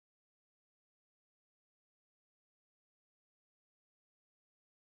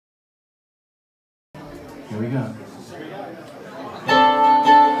we go.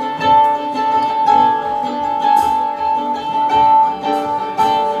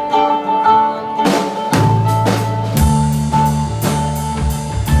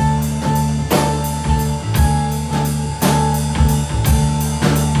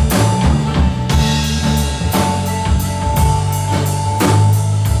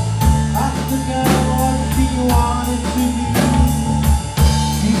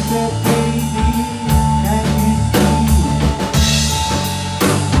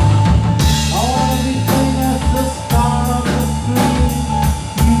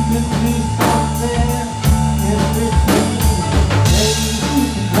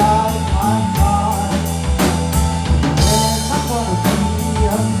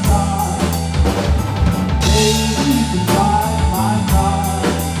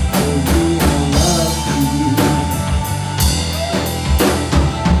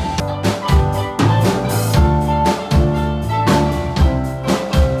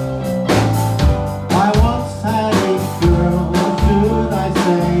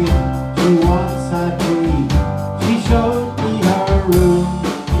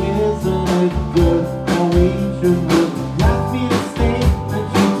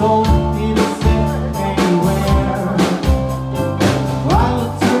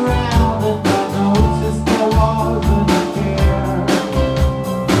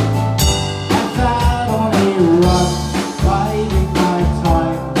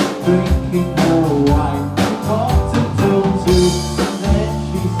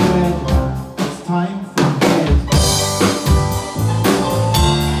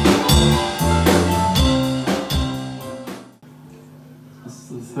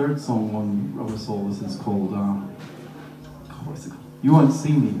 Song on Rubber Soul. This is called what's it called? You Won't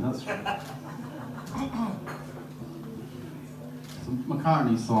See Me. That's right. It's a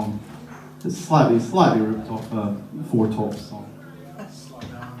McCartney song. It's slightly ripped off a Four Tops song.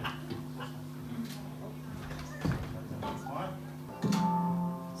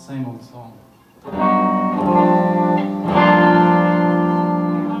 Same old song.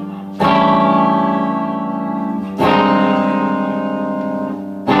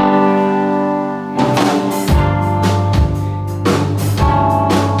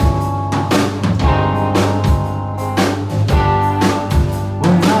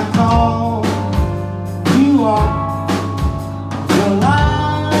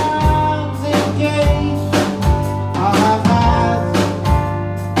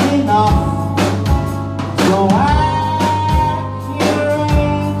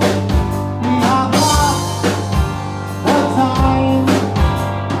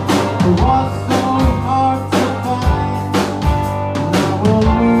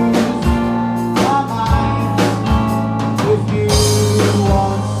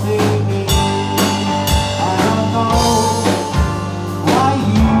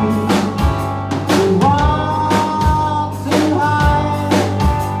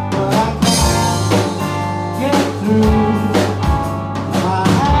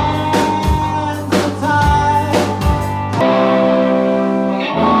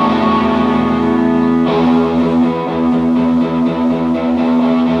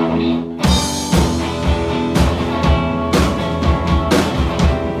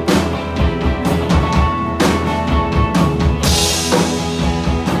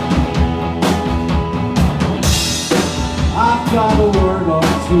 Got a word or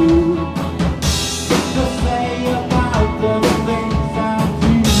two to say about the things that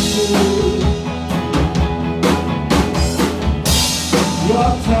you do.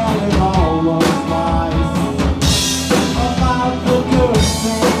 You're telling all those lies about the good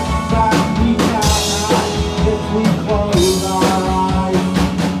things that we cannot if we close our eyes.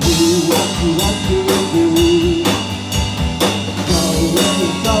 Do what you want to do. Go where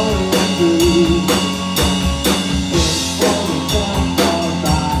you're going to.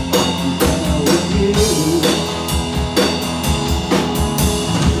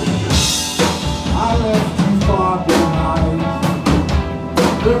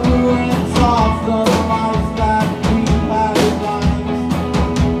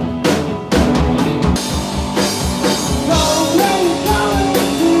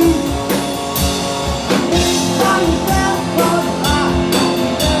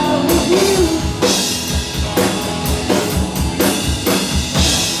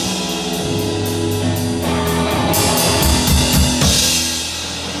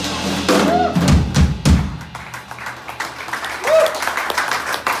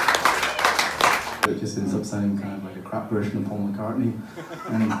 It just ends up sounding kind of like a crap version of Paul McCartney,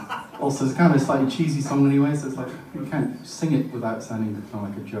 and also it's kind of a slightly cheesy song anyway, so it's like you can't sing it without sounding kind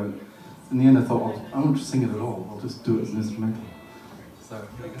of like a joke. in the end I thought, I won't just sing it at all, I'll just do it as an instrumental. So,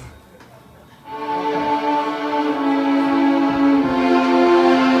 here we go.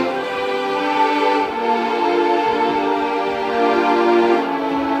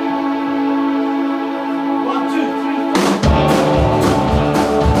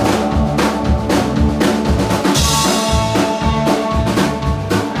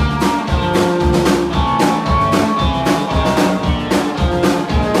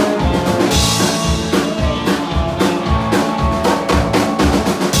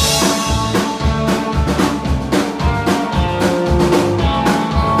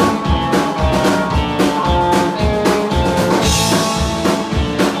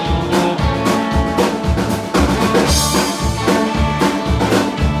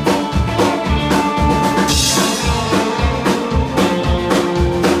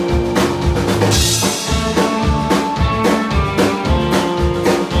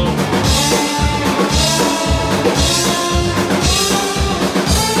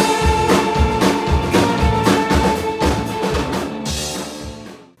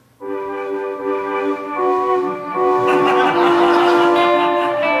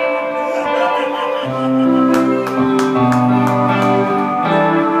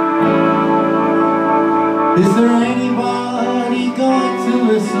 Is there anybody going to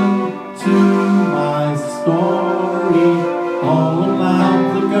listen to my story? All about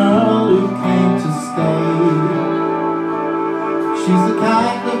the girl who came to stay. She's the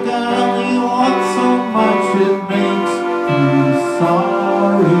kind of girl you want so much it makes you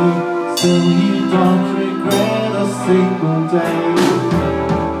sorry, so you don't regret a single day.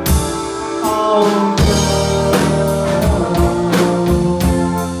 Oh,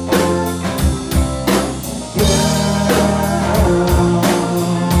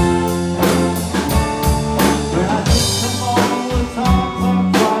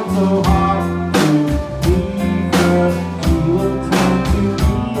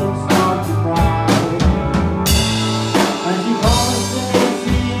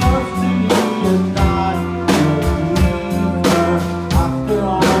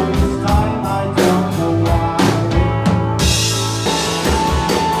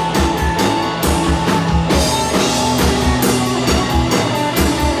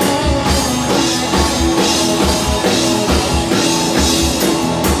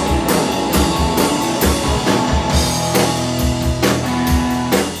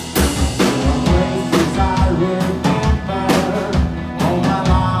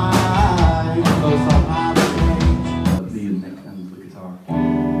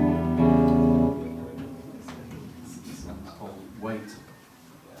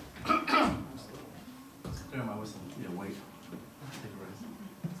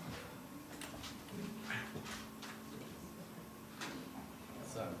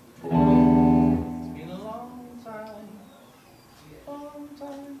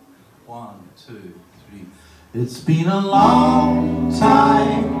 it's been a long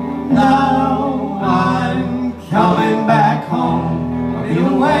time now, I'm coming back home. I've been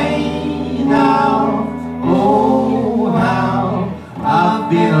away now, oh how I've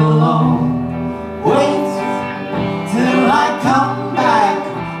been alone. Wait till I come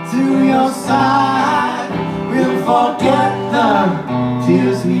back to your side, we'll forget the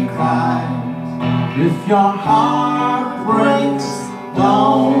tears we cried. If your heart breaks,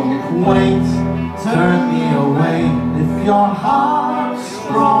 don't wait, turn me away. If your heart's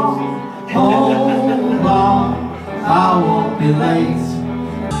strong, hold on, I won't be late.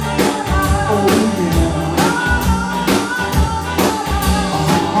 Oh yeah.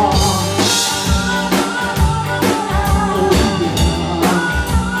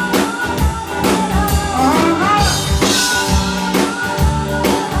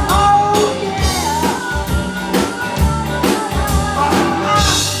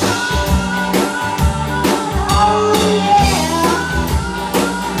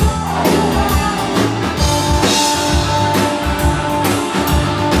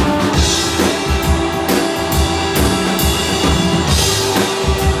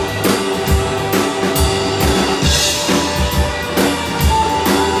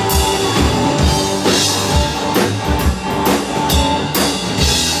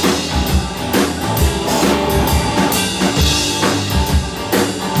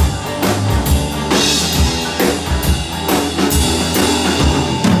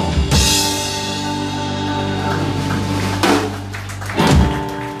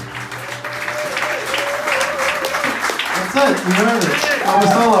 That's it, we heard it. Rubber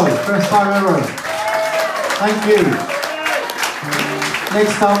Solo, first time ever. Thank you.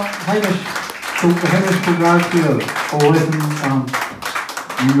 Next up, Hamish from Radfield, always in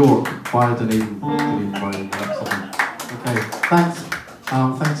New York by Dunedin by that song. Okay,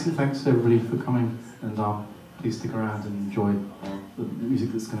 thanks everybody for coming, and please stick around and enjoy the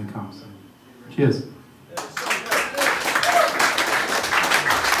music that's going to come. So, cheers.